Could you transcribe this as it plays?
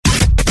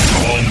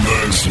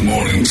Holmes's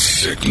morning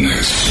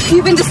sickness.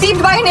 You've been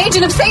deceived by an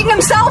agent of Satan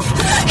himself.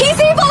 He's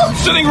evil.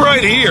 Sitting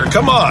right here.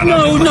 Come on.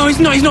 No, he's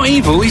not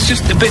evil. He's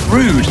just a bit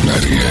rude.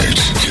 98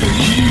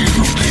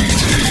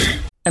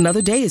 KUPD.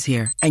 Another day is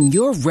here, and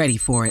you're ready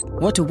for it.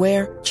 What to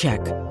wear? Check.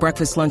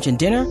 Breakfast, lunch, and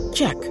dinner?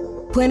 Check.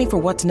 Planning for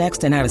what's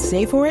next and how to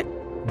save for it?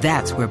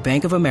 That's where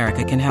Bank of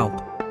America can help.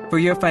 For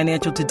your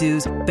financial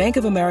to-dos, Bank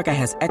of America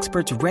has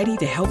experts ready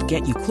to help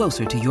get you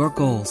closer to your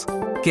goals.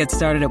 Get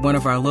started at one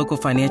of our local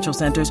financial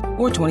centers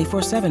or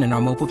 24/7 in our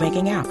mobile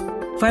banking app.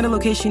 Find a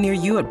location near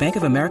you at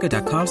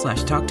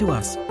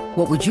bankofamerica.com/talktous.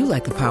 What would you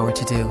like the power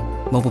to do?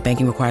 Mobile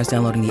banking requires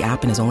downloading the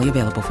app and is only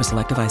available for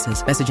select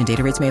devices. Message and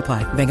data rates may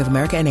apply. Bank of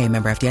America NA,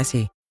 member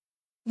FDIC.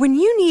 When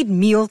you need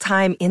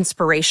mealtime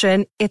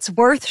inspiration, it's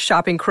worth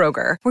shopping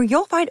Kroger, where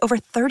you'll find over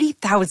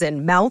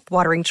 30,000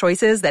 mouth-watering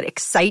choices that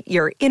excite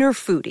your inner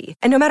foodie.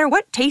 And no matter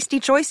what tasty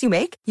choice you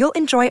make, you'll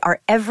enjoy our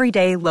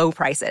everyday low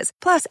prices,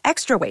 plus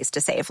extra ways to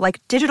save,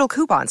 like digital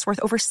coupons worth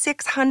over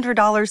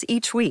 $600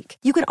 each week.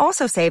 You can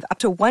also save up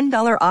to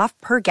 $1 off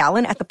per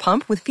gallon at the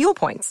pump with fuel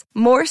points.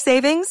 More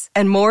savings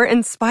and more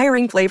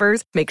inspiring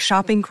flavors make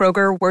shopping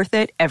Kroger worth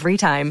it every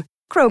time.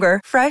 Kroger,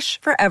 fresh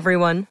for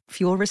everyone.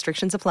 Fuel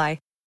restrictions apply.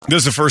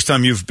 This is the first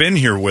time you've been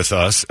here with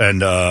us,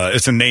 and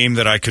it's a name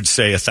that I could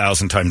say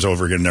 1,000 times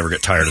over again and never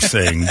get tired of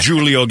saying.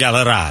 Giulio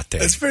Gallarotti.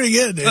 That's pretty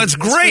good, dude. That's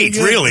great,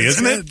 really,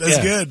 isn't it? That's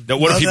good. Now,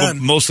 what do people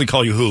mostly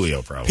call you?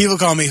 Julio, probably. People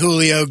call me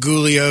Julio,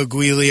 Giulio,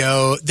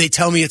 Guilio. They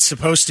tell me it's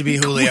supposed to be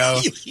Julio.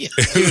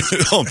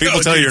 People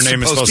tell you your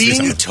name is supposed to be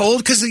being something. told,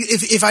 because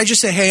if I just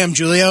say, hey, I'm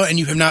Giulio, and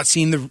you have not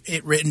seen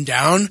it written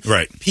down,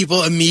 right,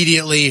 people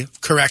immediately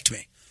correct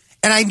me.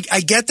 And I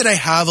get that I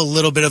have a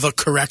little bit of a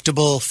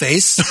correctable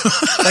face.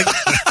 Like,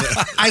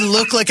 I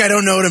look like I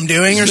don't know what I'm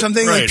doing or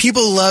something. Right. Like,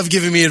 people love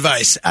giving me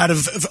advice out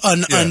of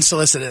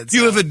unsolicited. So.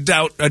 You have a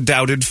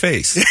doubted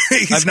face.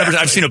 Exactly.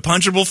 I've seen a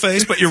punchable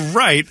face, but you're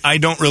right. I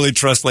don't really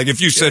trust. Like,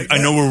 if you said, I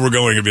know where we're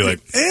going, I'd be like,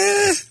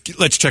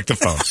 let's check the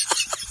phone.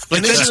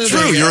 Like, that's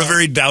true. You're a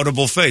very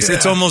doubtable face.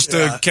 It's almost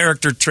a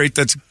character trait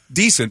that's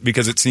decent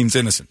because it seems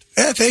innocent.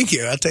 Yeah, thank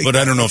you. I'll take but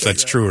that. I don't know if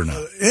that's true or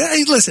not. Yeah,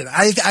 listen,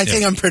 I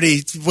think I'm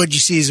pretty, what you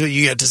see is what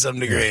you get to some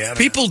degree. Yeah.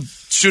 People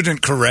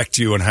shouldn't correct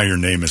you on how your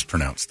name is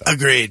pronounced, though.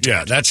 Agreed.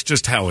 Yeah, that's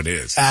just how it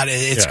is.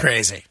 It's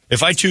crazy.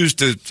 If I choose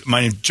to,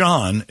 my name's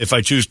John, if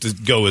I choose to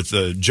go with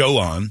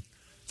Joan,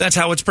 that's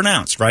how it's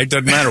pronounced, right?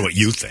 Doesn't matter what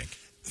you think.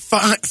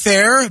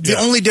 Fair. The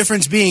only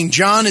difference being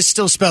John is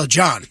still spelled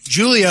John.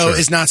 Giulio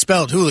is not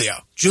spelled Julio.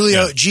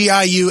 Giulio,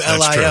 Giulio.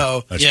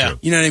 That's true.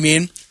 You know what I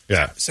mean?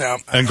 Yeah. So,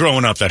 and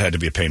growing up, that had to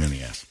be a pain in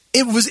the ass.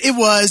 It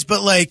was,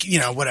 but like,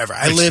 whatever.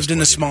 I lived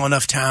in a small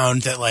enough town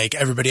that like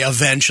everybody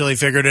eventually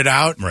figured it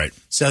out. Right.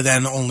 So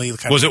then only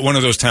was it one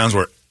of those towns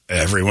where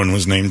everyone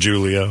was named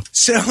Giulio?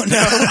 So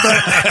no,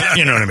 but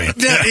you know what I mean?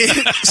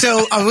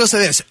 So I will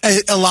say this: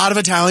 a lot of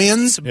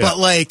Italians, but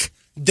like.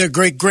 Their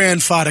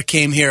great-grandfather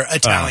came here,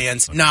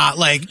 Italians, not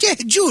like,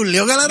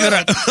 Giulio. Like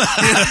the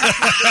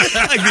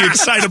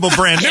excitable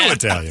brand new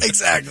Italian.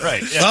 Exactly.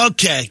 Right. Yeah.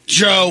 Okay,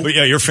 Joe. But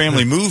yeah, your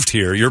family moved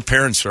here. Your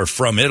parents are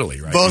from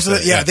Italy, right? Both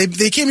of them,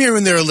 They came here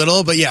when they were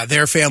little, but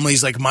their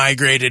families like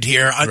migrated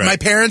here. Right. My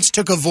parents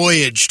took a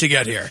voyage to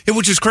get here.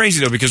 Which is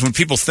crazy, though, because when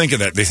people think of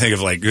that, they think of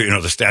like,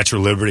 the Statue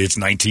of Liberty, it's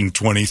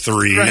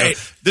 1923. Right.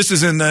 This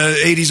is in the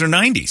 80s or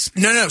 90s.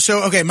 No.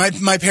 So, okay,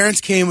 my parents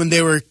came when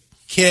they were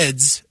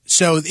kids.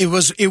 So it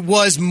was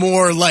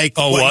more like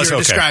what you're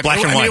describing. Black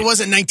and white. I mean, it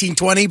wasn't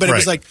 1920, but it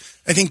was like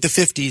I think the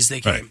 50s they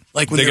came. Right.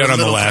 Like when they got on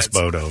the last kids.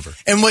 boat over.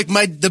 And like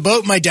the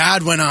boat my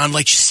dad went on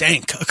like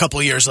sank a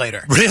couple years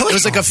later. Really? It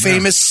was like a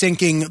famous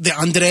sinking, the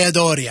Andrea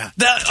Doria.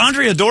 The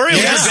Andrea Doria?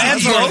 Yes,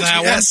 I've heard of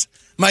that one.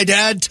 My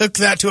dad took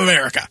that to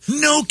America.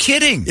 No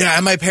kidding. Yeah,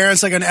 and my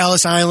parents like on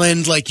Ellis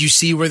Island, like you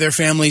see where their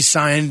families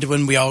signed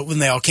when they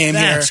all came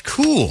here. That's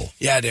cool.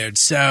 Yeah, dude.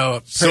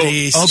 So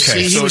pretty.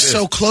 See, he was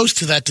so close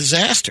to that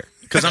disaster.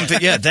 Because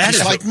that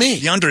is like me.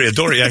 The Andrea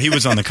Doria. He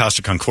was on the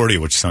Costa Concordia,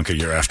 which sunk a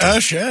year after. Oh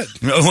shit!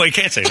 Well, you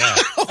can't say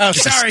that.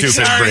 Sorry,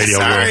 stupid radio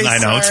world. I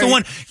know. Sorry. It's the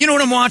one. You know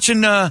what I'm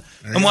watching? I'm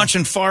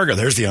watching Fargo.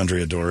 There's the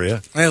Andrea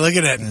Doria. Hey, look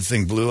at it. That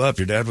thing blew up.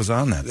 Your dad was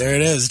on that. There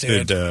it is,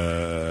 dude.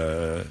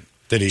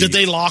 Did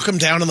they lock him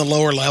down in the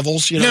lower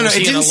levels? No,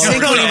 it didn't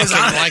sink when he was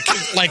on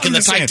like in the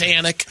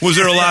Titanic. Was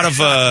there a lot of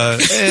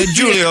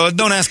Giulio?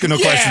 Don't ask no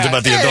questions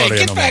about the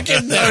Doria no more.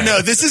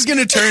 No, this is going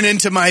to turn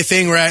into my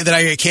thing that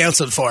I get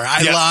canceled for.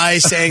 I lie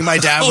saying my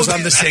dad was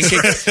on the sinking.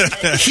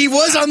 He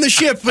was on the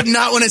ship, but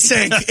not when it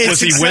sank.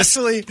 Was he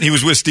with? He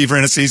was with Steve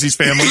Rannazzisi's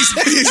family.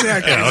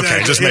 Exactly. Yeah,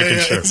 okay, just making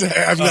sure.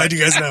 Exactly. I'm glad you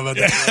guys know about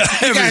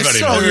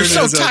that. You're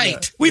so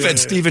tight. We've had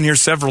Steve in here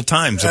several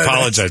times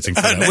apologizing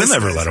for that. We'll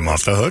never let him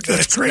off the hook.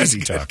 That's crazy.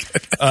 crazy talk.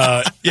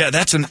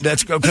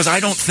 That's because I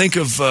don't think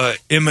of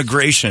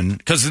immigration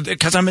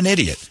because I'm an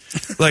idiot.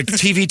 Like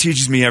TV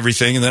teaches me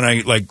everything, and then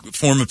I like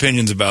form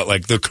opinions about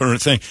like the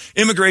current thing.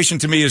 Immigration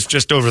to me is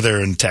just over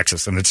there in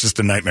Texas, and it's just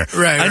a nightmare.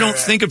 I don't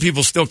think of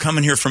people still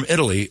coming here from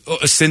Italy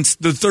since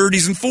the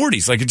 30s and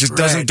 40s. Like it just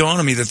doesn't dawn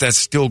on me that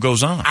still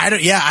goes on.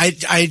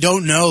 I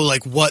don't know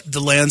like what the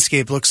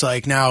landscape looks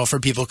like now for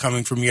people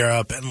coming from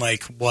Europe and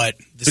like what.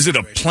 Is it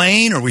a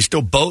plane? Are we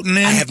still boating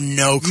in? I have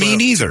no clue. Me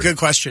neither. It's a good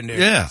question, dude.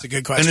 Yeah. It's a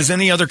good question. And is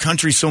any other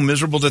country so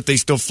miserable that they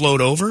still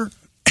float over?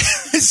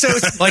 So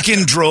like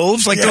in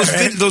droves? Like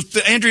those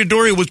Andrea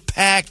Doria was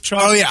packed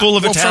full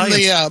of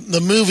Italians. From the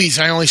movies,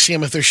 I only see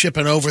them if they're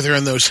shipping over. They're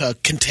in those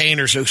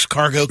containers, those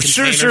cargo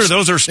containers. Sure.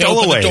 Those are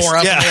stowaways. They open the door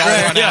up and they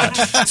all run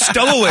out.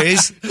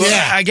 Stowaways.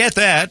 I get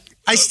that.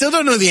 I still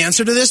don't know the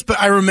answer to this, but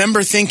I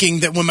remember thinking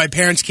that when my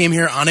parents came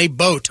here on a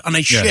boat, on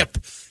a ship,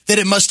 that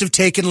it must have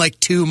taken like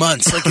 2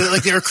 months, like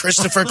they were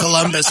Christopher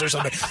Columbus or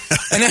something.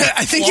 And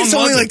I think it's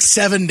only like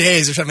 7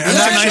 days or something. I'm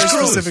not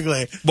sure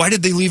specifically. Why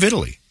did they leave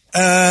Italy?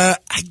 I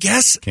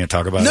guess can't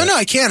talk about it. No,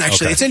 I can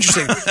actually. Okay. It's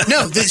interesting.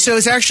 No, so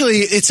it's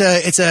actually it's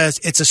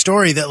a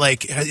story that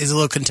like is a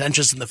little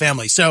contentious in the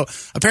family. So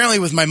apparently,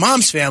 with my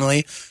mom's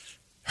family,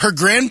 her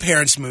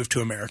grandparents moved to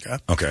America.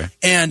 Okay,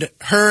 and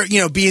her,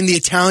 being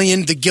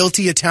the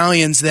guilty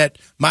Italians that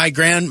my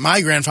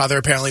grandfather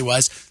apparently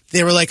was.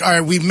 They were like, all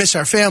right, we miss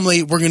our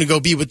family. We're going to go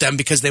be with them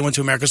because they went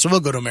to America, so we'll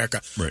go to America.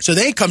 Right. So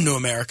they come to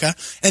America,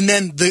 and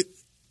then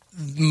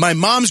my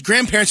mom's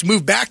grandparents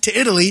moved back to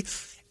Italy.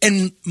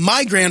 And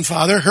my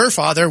grandfather, her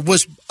father,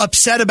 was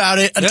upset about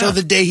it until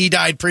the day he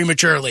died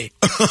prematurely.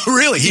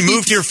 Really? He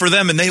moved here for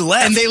them and they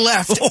left? And they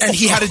left. And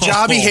he had a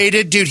job he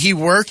hated. Dude, he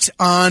worked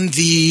on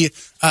the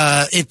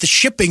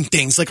shipping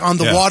things, like on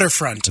the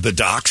waterfront. The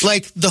docks?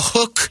 Like the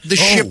hook, the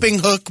shipping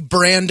hook,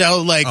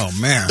 Brando, like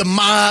the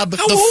mob,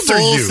 How the old full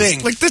are you?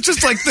 thing. Like that's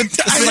just like the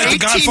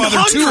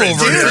Godfather 2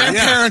 over here.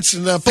 Grandparents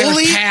and the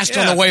parents passed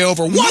on the way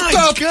over. What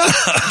the God?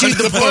 Dude,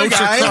 the poor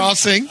guy.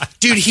 Crossing.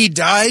 Dude, he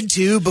died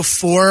too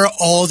before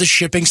all the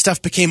shipping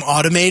stuff became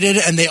automated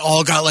and they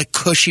all got like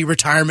cushy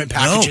retirement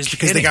packages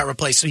because they got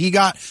replaced. So he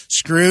got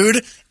screwed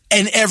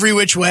in every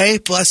which way.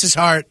 Bless his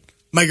heart.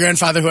 My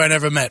grandfather, who I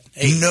never met.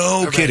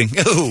 No kidding.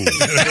 Oh.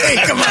 Hey,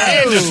 come on.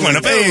 It just went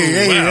up.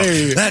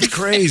 Hey. That's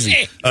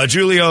crazy.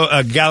 Giulio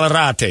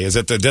Gallarotti is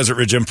at the Desert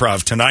Ridge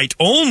Improv tonight.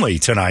 Only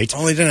tonight.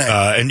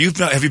 And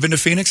have you been to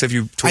Phoenix? Have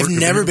you toured? I've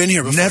never been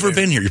here before. Never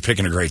been here. You're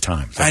picking a great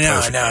time. I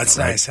know. It's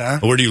nice, huh?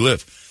 Where do you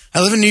live?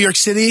 I live in New York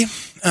City.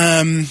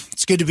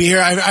 It's good to be here.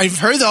 I've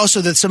heard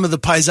also that some of the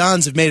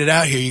paisans have made it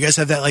out here. You guys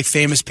have that like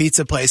famous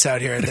pizza place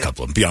out here. A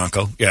couple of them.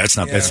 Bianco. Yeah,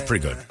 it's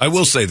pretty good. I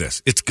will say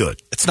this. It's good.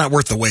 It's not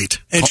worth the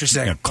wait.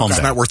 Interesting. Calm down.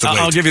 It's not worth the wait.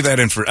 I'll give you that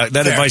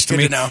advice to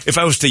me. To know. If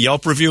I was to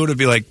Yelp review it, it'd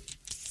be like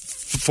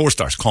 4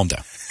 stars. Calm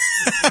down.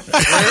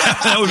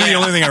 That would be the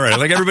only thing I write.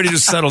 Like everybody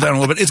just settle down a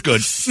little bit. It's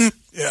good.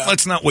 Yeah.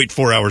 Let's not wait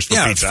 4 hours for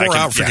pizza. 4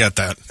 hours. Forget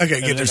that.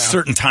 Okay, good. There's a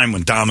certain time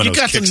when Domino's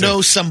you got kicks to know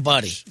in.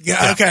 somebody.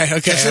 Yeah. Okay.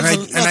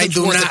 And I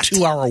do more not. than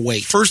 2 hour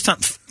wait. First time,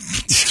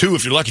 2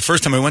 if you're lucky.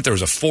 First time I went there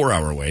was a 4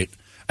 hour wait.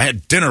 I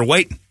had dinner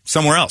waiting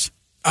somewhere else.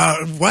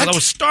 What? I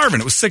was starving.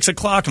 It was 6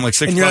 o'clock. I'm like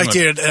 6 and you're o'clock.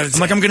 like, dude, I'm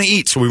like, I'm going to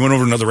eat. So we went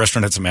over to another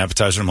restaurant, had some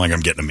appetizer. I'm like, I'm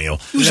getting a meal.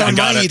 Who's on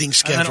my eating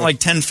schedule? And then at like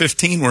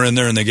 10:15, we're in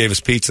there and they gave us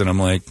pizza. And I'm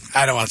like,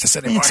 I don't want this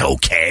anymore. It's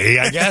okay,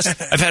 I guess.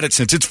 I've had it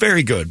since. It's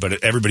very good,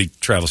 but everybody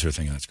travels here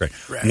thinking that's great.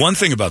 Right. One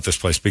thing about this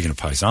place, speaking of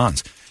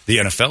paisans, the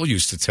NFL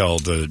used to tell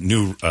the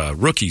new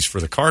rookies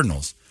for the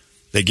Cardinals,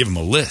 they give them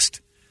a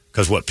list.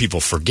 Because what people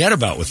forget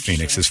about with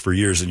Phoenix is for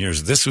years and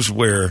years, this is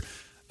where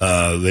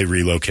they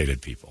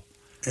relocated people.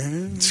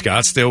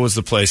 Scottsdale was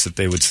the place that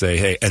they would say,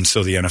 hey, and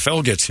so the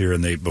NFL gets here,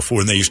 and they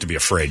used to be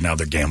afraid. Now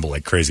they gamble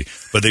like crazy.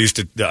 But they used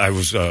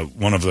to,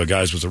 one of the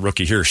guys was a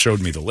rookie here, showed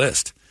me the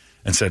list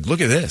and said, look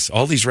at this.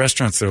 All these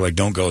restaurants, they're like,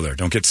 don't go there.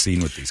 Don't get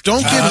seen with these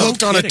guys. Don't get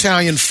hooked on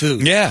Italian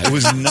food. Yeah, it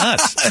was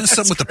nuts. And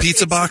something with the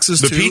pizza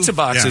boxes, too. The pizza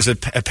boxes,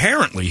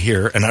 apparently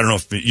here, and I don't know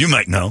if you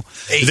might know.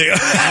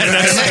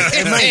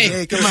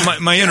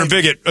 My inner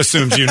bigot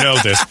assumes you know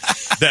this.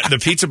 That the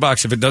pizza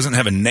box, if it doesn't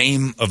have a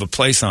name of a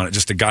place on it,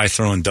 just a guy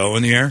throwing dough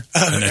in the air,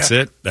 and that's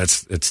it,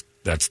 that's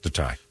the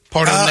tie.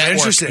 Part of the network.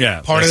 Interesting.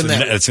 Yeah, part of the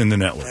network. It's in the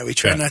network. Yeah, we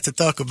try not to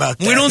talk about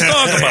that. We don't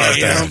talk about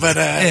that. But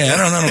I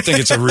don't think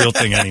it's a real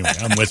thing anyway.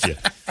 I'm with you.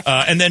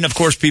 And then, of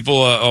course,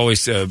 people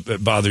always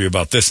bother you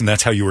about this, and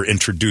that's how you were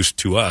introduced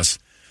to us.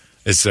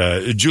 It's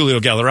Giulio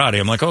Gallarotti.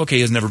 I'm like, okay,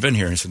 he has never been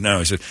here. He said, no.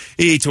 He said,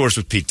 he tours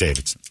with Pete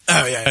Davidson.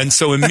 Oh, yeah. And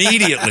so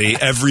immediately,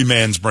 every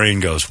man's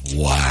brain goes,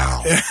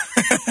 wow,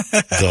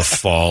 the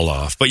fall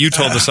off. But you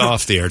told us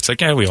off the air. It's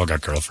like, we all got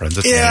girlfriends.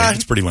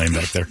 It's pretty lame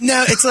back there.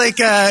 No, it's like,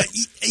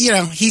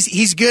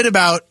 he's good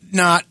about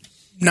not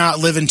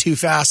living too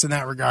fast in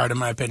that regard, in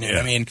my opinion. Yeah.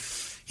 I mean,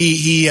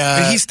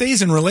 he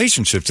stays in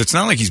relationships. It's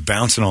not like he's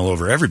bouncing all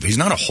over everybody. He's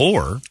not a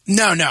whore.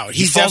 No,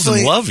 he falls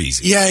in love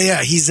easy.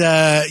 Yeah. He's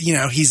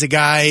he's a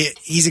guy.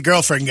 He's a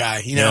girlfriend guy.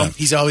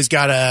 He's always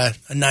got a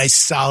nice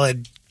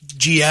solid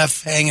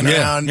GF hanging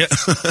around. Yeah.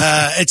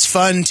 It's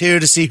fun too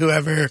to see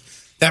whoever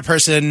that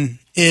person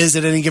is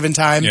at any given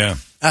time. Yeah.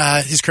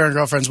 His current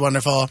girlfriend's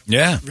wonderful.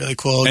 Yeah. Really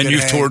cool. And good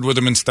you've hang. toured with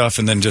him and stuff,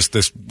 and then just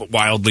this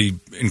wildly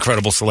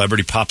incredible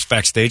celebrity pops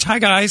backstage. Hi,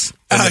 guys.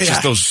 And it's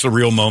just those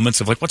surreal moments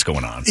of like, what's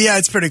going on? Yeah,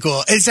 it's pretty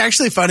cool. It's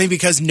actually funny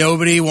because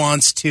nobody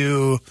wants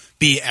to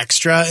be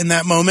extra in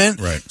that moment.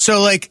 Right.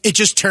 So, like, it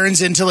just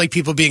turns into, like,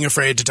 people being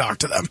afraid to talk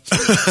to them.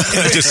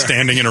 Just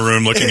standing in a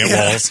room looking at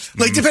walls.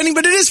 Like, depending,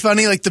 but it is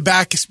funny, like,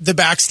 the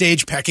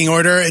backstage pecking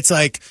order. It's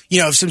like,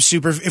 you know,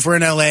 if we're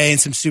in LA and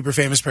some super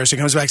famous person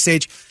comes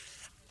backstage,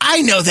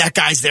 I know that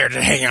guy's there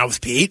to hang out with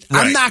Pete.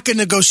 Right. I'm not going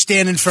to go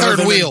stand in front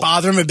of him and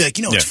bother him and be like,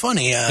 you know, it's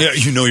funny. Yeah,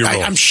 you know your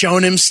role. I'm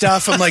showing him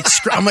stuff. I'm like,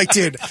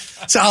 dude.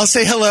 So I'll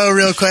say hello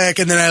real quick,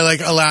 and then I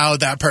like allow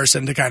that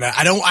person to kind of.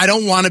 I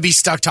don't want to be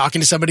stuck talking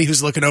to somebody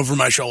who's looking over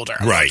my shoulder.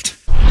 Right.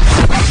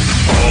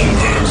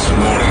 Holmberg's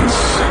Morning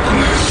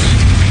Sickness.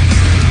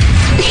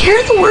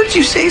 Hear the words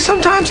you say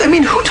sometimes? I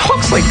mean, who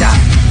talks like that?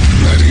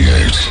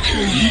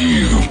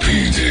 98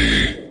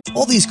 KUPD.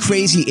 All these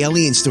crazy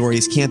alien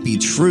stories can't be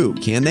true,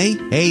 can they?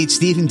 Hey, it's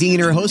Stephen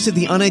Diener, host of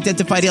the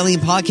Unidentified Alien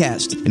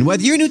Podcast. And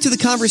whether you're new to the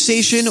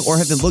conversation or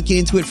have been looking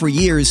into it for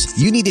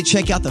years, you need to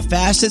check out the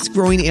fastest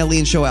growing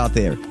alien show out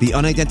there, the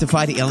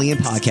Unidentified Alien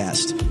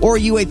Podcast, or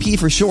UAP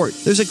for short.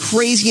 There's a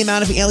crazy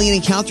amount of alien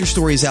encounter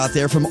stories out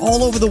there from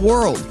all over the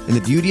world. And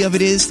the beauty of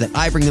it is that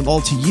I bring them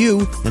all to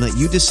you and let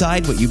you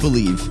decide what you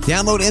believe.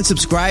 Download and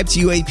subscribe to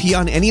UAP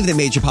on any of the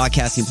major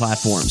podcasting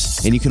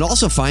platforms. And you can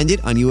also find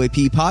it on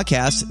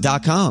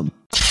UAPpodcast.com.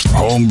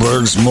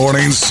 Holmberg's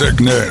Morning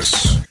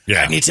Sickness.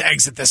 Yeah. I need to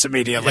exit this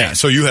immediately. Yeah,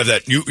 so you have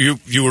that.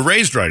 You were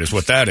raised right, is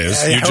what that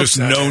is. Yeah, I you hope just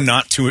so, know yeah.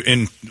 not to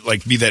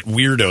be that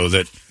weirdo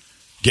that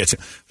gets.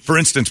 For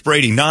instance,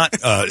 Brady, not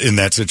in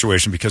that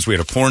situation because we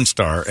had a porn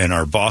star and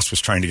our boss was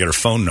trying to get her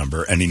phone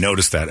number and he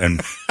noticed that. And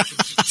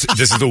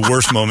this is the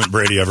worst moment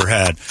Brady ever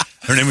had.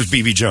 Her name was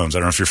BB Jones. I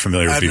don't know if you're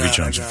familiar with BB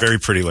Jones. Very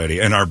pretty lady.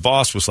 And our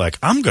boss was like,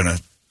 "I'm gonna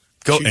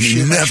go," and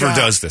he never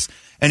does this.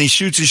 And he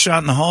shoots his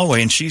shot in the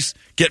hallway, and she's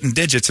getting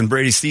digits, and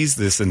Brady sees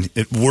this, and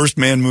worst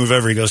man move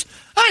ever. He goes,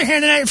 "I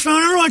handed out your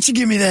phone number. Why don't you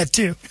give me that,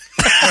 too?"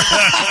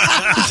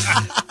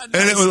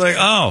 And it was like,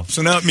 oh,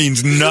 so now it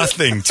means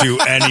nothing to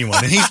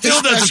anyone. And he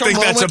still doesn't think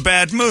that's a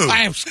bad move.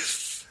 I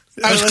was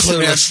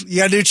clueless. You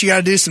gotta do what you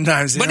gotta do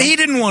sometimes. But he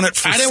didn't want it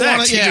for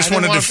sex. He just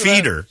wanted to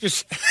feed her.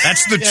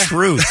 That's the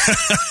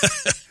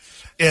truth.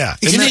 Yeah.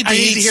 I need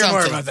to hear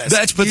more about this.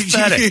 That's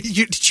pathetic.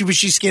 Was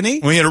she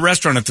skinny? We had a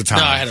restaurant at the time.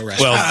 No, I had a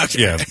restaurant. Well,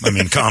 yeah, I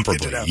mean,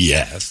 comparably,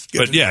 yes.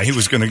 But yeah, he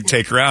was going to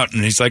take her out,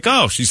 and he's like,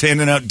 "Oh, she's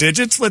handing out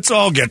digits? Let's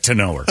all get to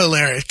know her."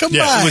 Hilarious. Come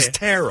Yeah, by. it was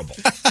terrible.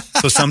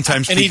 So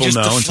sometimes And people he just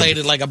know.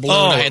 deflated like a balloon.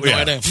 I had no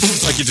idea.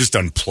 Like you just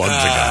unplugged the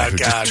guy. Who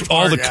God, just, poor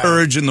all the guy.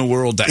 courage in the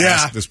world to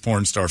ask this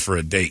porn star for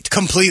a date.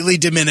 Completely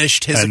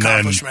diminished his And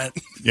accomplishment.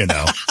 Then, you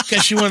know.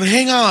 Because she went,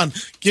 hang on,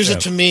 gives it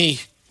to me.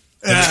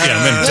 And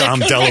then Dom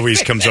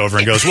DeLuise comes over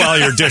and goes, "While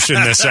you're dishing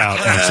this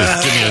out, and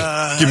says,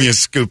 give me a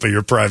scoop of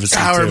your privacy."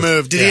 Power too.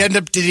 move. Did he end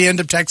up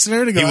texting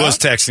her to go He was out?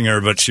 texting her,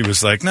 but she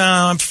was like, "No,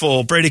 I'm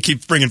full." Brady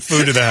keeps bringing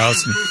food to the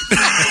house. He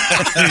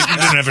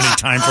didn't have any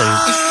time for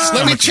her.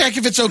 Let me check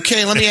if it's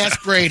okay. Let me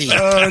ask Brady.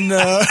 Oh,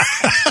 no.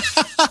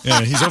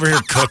 Yeah, he's over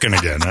here cooking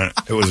again.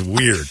 It was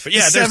weird. But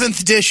yeah, The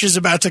seventh dish is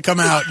about to come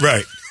out.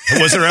 right.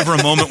 Was there ever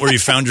a moment where you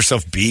found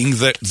yourself being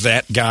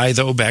that guy,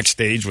 though,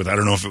 backstage with, I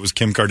don't know if it was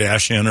Kim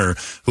Kardashian or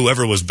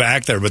whoever was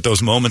back there, but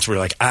those moments where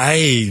you're like,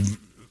 I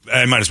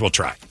might as well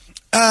try.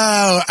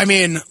 I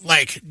mean,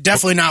 like,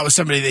 definitely not with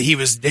somebody that he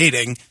was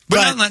dating.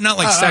 But not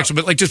like sexual,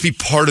 but like just be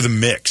part of the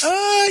mix.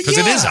 Because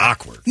it is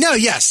awkward. No,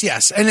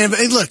 yes. And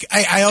look,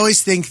 I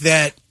always think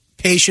that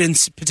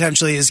patience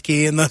potentially is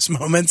key in those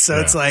moments. So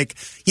it's like,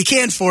 you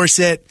can't force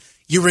it.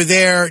 You were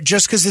there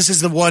just because this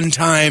is the one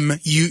time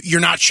you're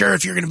not sure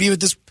if you're going to be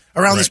with this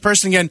around this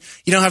person again.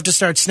 You don't have to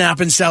start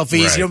snapping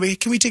selfies. Right. You know,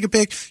 can we take a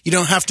pic? You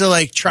don't have to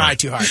like try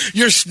too hard.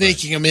 You're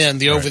sneaking them in,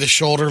 the over the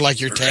shoulder,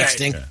 like you're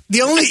texting. Right.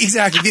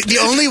 The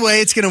only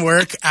way it's going to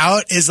work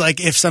out is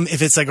like if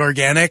it's like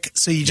organic,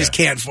 so you just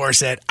can't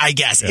force it, I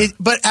guess. Yeah.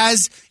 But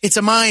as it's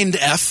a mind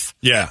F.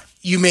 Yeah.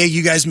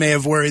 You guys may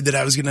have worried that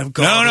I was going to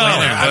go. No.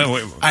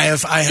 I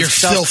have Your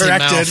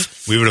self-corrected. filthy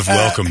mouth. We would have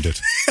welcomed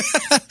it.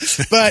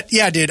 But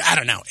yeah, dude, I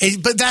don't know.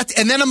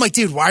 And then I'm like,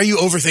 dude, why are you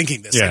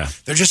overthinking this? Yeah.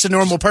 Like, they're just a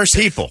normal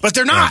person. People. But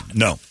they're not.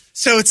 No.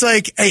 So it's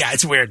like, yeah,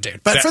 it's weird,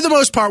 dude. But for the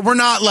most part, we're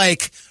not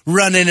like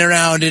running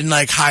around in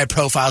like high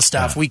profile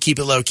stuff. We keep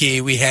it low key.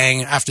 We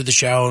hang after the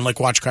show and like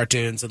watch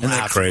cartoons and Isn't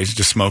that laugh. crazy?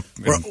 Just smoke.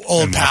 We're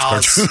old and watch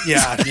pals. cartoons.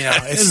 Yeah,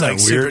 it's Isn't like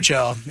that super weird?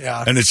 chill.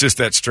 Yeah. And it's just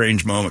that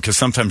strange moment because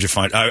sometimes you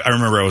find. I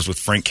remember I was with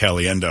Frank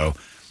Caliendo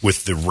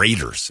with the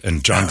Raiders,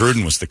 and John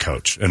Gruden was the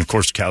coach, and of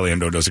course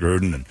Caliendo does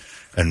Gruden, and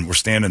And we're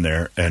standing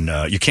there, and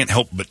you can't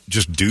help but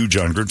just do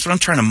John Gruden. So I'm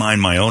trying to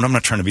mind my own. I'm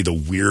not trying to be the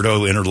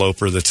weirdo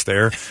interloper that's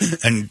there.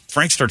 And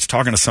Frank starts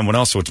talking to someone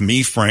else. So it's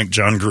me, Frank,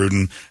 John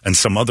Gruden, and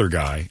some other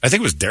guy. I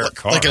think it was Derek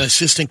Carr. Like an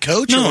assistant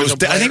coach? No,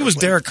 I think it was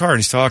Derek Carr, and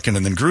he's talking.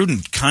 And then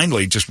Gruden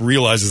kindly just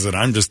realizes that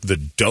I'm just the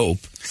dope.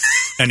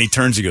 And he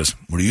turns, he goes,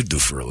 "What do you do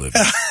for a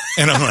living?"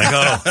 And I'm like,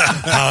 "Oh,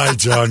 hi,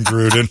 John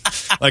Gruden."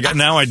 Like,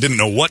 now I didn't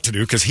know what to do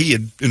because he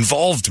had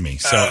involved me.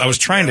 So I was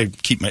trying to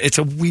keep it's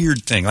a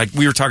weird thing. Like,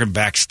 we were talking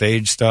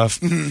backstage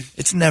stuff. Mm-hmm.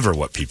 It's never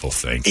what people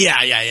think. Yeah.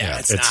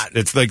 It's not.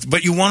 It's like,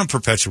 but you want to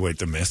perpetuate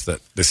the myth that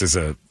this is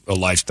a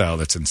lifestyle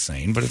that's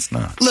insane, but it's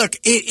not. Look,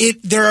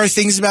 there are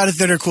things about it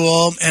that are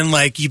cool, and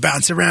like you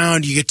bounce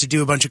around, you get to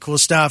do a bunch of cool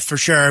stuff for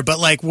sure. But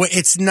like,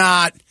 it's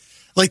not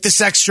like the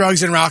sex,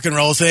 drugs, and rock and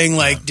roll thing.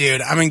 Like,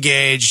 dude, I'm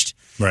engaged.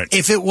 Right.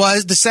 If it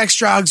was the sex,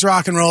 drugs,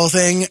 rock and roll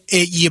thing,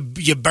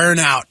 you burn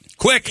out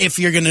quick if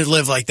you're going to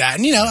live like that.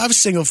 And I was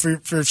single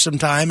for some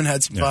time and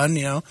had some fun.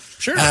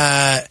 Sure.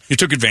 You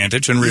took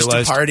advantage and used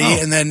realized to party,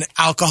 and then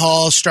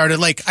alcohol started.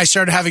 Like, I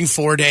started having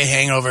 4-day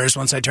hangovers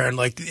once I got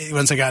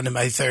into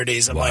my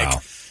 30s. I'm like,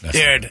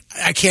 dude,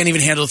 I can't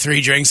even handle 3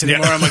 drinks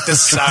anymore. I'm like,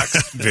 this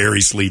sucks. Very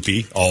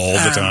sleepy all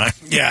the time.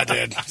 Yeah,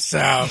 dude.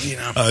 So,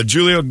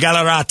 Giulio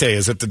Gallarotti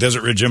is at the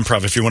Desert Ridge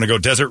Improv. If you want to go,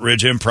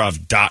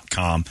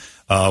 desertridgeimprov.com.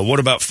 What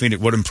about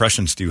Phoenix? What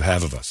impressions do you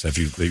have of us?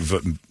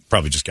 You've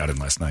probably just got in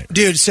last night, right?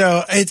 Dude.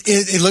 So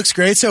it looks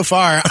great so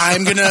far.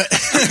 I'm gonna.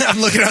 I'm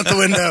looking out the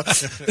window.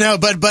 No,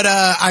 but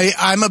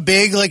I'm a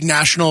big like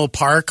national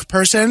park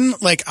person.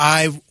 Like,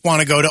 I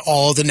want to go to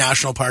all the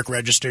national park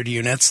registered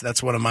units.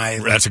 That's one of my.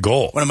 That's a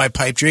goal. One of my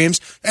pipe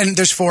dreams. And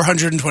there's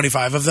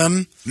 425 of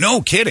them.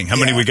 No kidding. How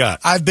many we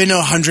got? I've been to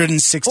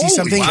 160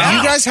 something. Wow.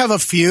 You guys have a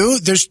few.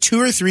 There's 2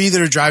 or 3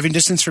 that are driving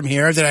distance from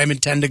here that I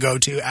intend to go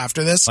to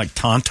after this. Like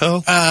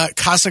Tonto?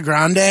 Casa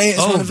Grande is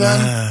one of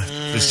them.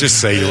 Let's just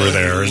say you were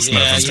there. It's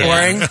nothing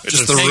boring.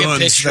 Just the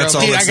ruins. That's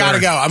all. Dude, I gotta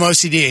go. I'm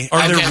OCD.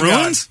 Are there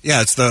ruins?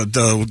 Yeah, it's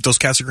those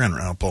Casa Grande.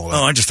 I'll pull it.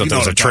 Oh, I just thought that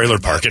was a trailer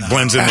park. It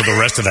blends in with the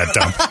rest of that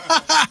dump.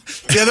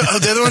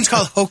 The other one's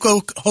called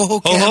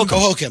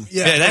Hohokum.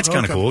 Yeah, that's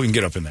kind of cool. You can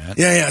get up in that.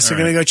 Yeah. So we're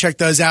gonna go check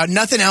those out.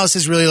 Nothing else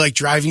is really like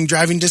driving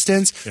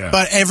distance. Yeah.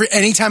 But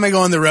anytime I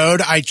go on the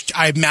road,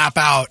 I map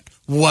out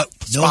what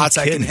spots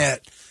I can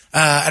hit.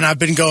 And I've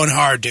been going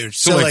hard, dude.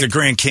 So like the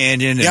Grand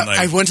Canyon? Yeah,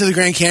 I went to the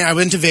Grand Canyon. I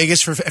went to Vegas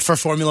for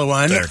Formula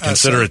One. There,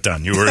 consider it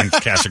done. You were in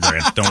Casa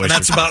Grande. Don't waste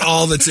That's about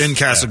all that's in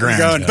Casa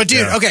Grande. But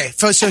dude, okay,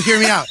 so hear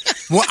me out.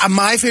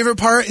 My favorite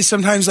part is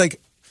sometimes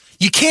like,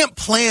 you can't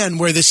plan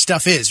where this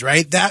stuff is,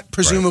 right? That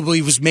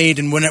presumably was made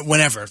in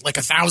whenever, like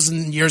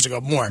 1,000 years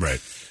ago, more. Right.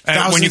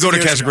 And when you go to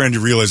Casa Grande, you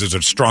realize there's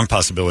a strong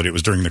possibility it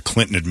was during the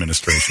Clinton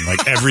administration.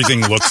 Like,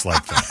 everything looks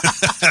like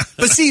that.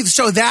 But see,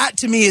 so that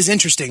to me is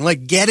interesting.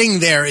 Like, getting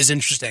there is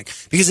interesting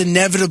because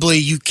inevitably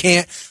you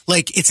can't,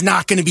 like, it's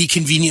not going to be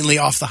conveniently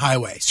off the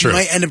highway. So you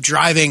might end up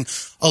driving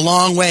a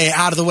long way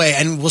out of the way,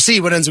 and we'll see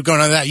what ends up going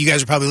on with that. You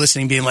guys are probably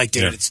listening, being like,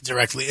 "Dude, it's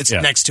next to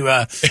next to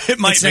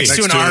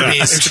an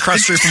Arby's. It's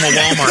across the street from a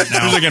Walmart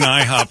now. There's like an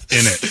IHOP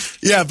in it."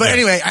 Yeah, but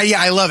anyway,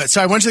 I love it.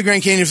 So I went to the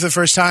Grand Canyon for the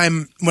first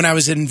time when I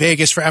was in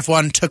Vegas for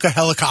F1. Took a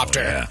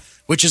helicopter,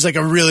 which is like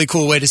a really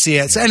cool way to see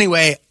it. So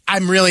anyway,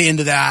 I'm really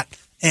into that,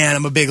 and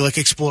I'm a big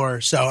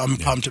explorer, so I'm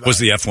pumped about it. Was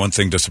the F1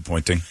 thing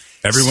disappointing?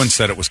 Everyone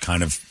said it was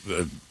kind of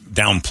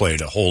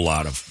downplayed a whole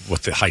lot of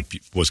what the hype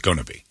was going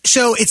to be.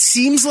 So it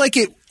seems like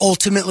it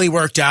ultimately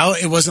worked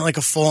out. It wasn't like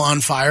a full-on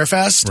fire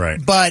fest.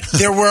 Right. But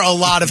there were a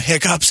lot of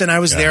hiccups, and I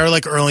was there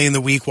like early in the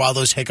week while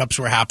those hiccups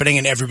were happening,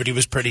 and everybody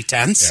was pretty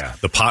tense. Yeah,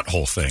 the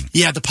pothole thing.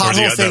 Yeah, the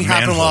pothole thing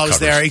happened while I was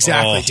there.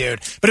 Exactly,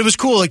 dude. But it was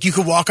cool. Like, you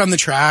could walk on the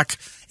track.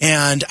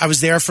 And I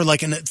was there for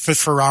for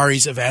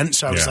Ferrari's event,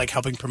 so I was like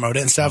helping promote it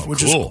and stuff,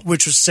 which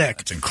was sick.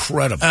 It's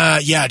incredible.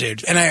 Yeah,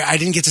 dude. And I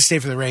didn't get to stay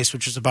for the race,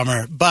 which was a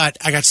bummer. But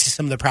I got to see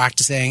some of the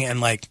practicing,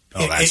 and like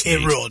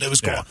it ruled. It was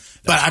cool.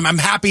 But I'm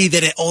happy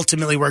that it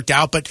ultimately worked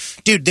out. But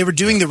dude, they were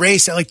doing the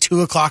race at like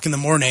 2:00 in the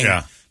morning.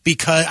 Yeah.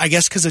 Because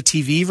of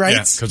TV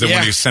rights. Yeah, because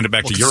when you send it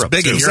back to Europe.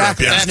 Big in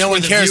exactly. Europe, No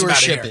one cares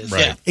about it here.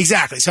 Right.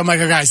 Exactly. So I'm like,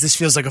 oh, guys, this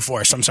feels like a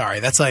force. I'm sorry.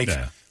 That's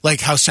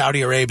like how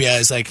Saudi Arabia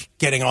is like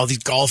getting all these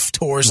golf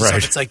tours and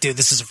stuff. It's like, dude,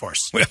 this is a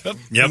force.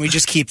 And we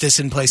just keep this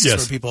in places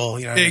where people,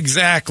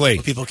 exactly,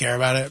 where people care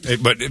about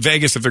it. But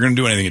Vegas, if they're going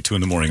to do anything at 2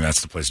 a.m,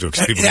 that's the place to do it.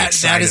 Because people get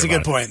excited. That is a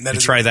good point. You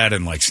try that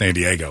in like San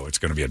Diego, it's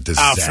going to be a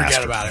disaster. Oh,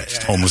 forget about it.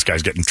 Homeless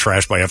guys getting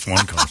trashed by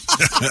F1 cars.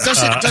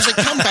 Does it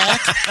come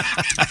back?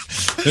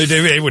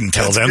 They wouldn't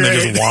tell them.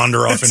 They just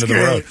wander off into the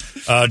road.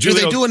 Do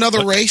they do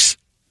another race?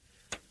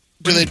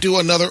 Do they do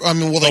another? I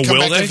mean, will they come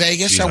back to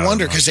Vegas? I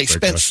wonder, because they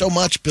spent so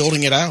much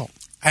building it out.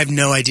 I have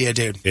no idea,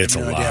 dude. It's a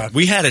lot.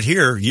 We had it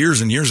here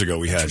years and years ago.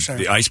 We had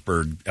the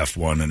Iceberg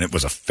F1, and it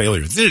was a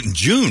failure. We did it in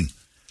June.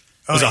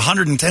 It was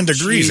 110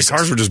 degrees. Jesus. The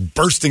cars were just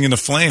bursting into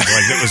flames.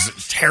 Like, it was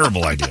a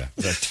terrible idea.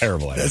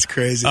 That's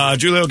crazy.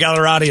 Giulio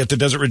Gallarotti at the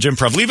Desert Ridge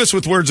Improv. Leave us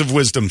with words of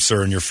wisdom,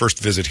 sir, in your first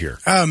visit here.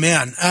 Oh,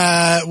 man.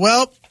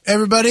 Well,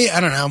 everybody,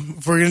 I don't know,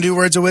 if we're going to do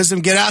words of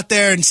wisdom, get out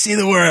there and see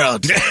the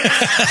world. See,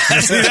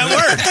 that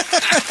worked.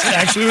 It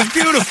actually was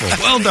beautiful.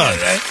 Well done.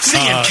 See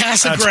you in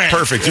Casa Grande. That's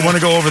perfect. You want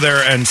to go over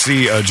there and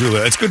see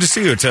Giulio. It's good to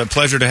see you. It's a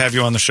pleasure to have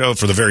you on the show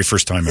for the very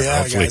first time ever.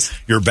 Hopefully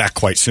you're back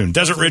quite soon.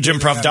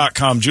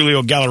 DesertRidgeImprov.com.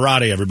 Giulio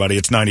Gallarotti, everybody.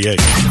 It's 98.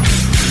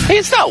 Hey,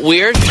 it's not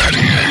weird.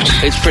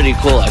 It's pretty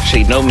cool,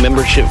 actually. No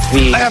membership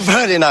fee. I have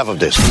heard enough of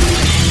this.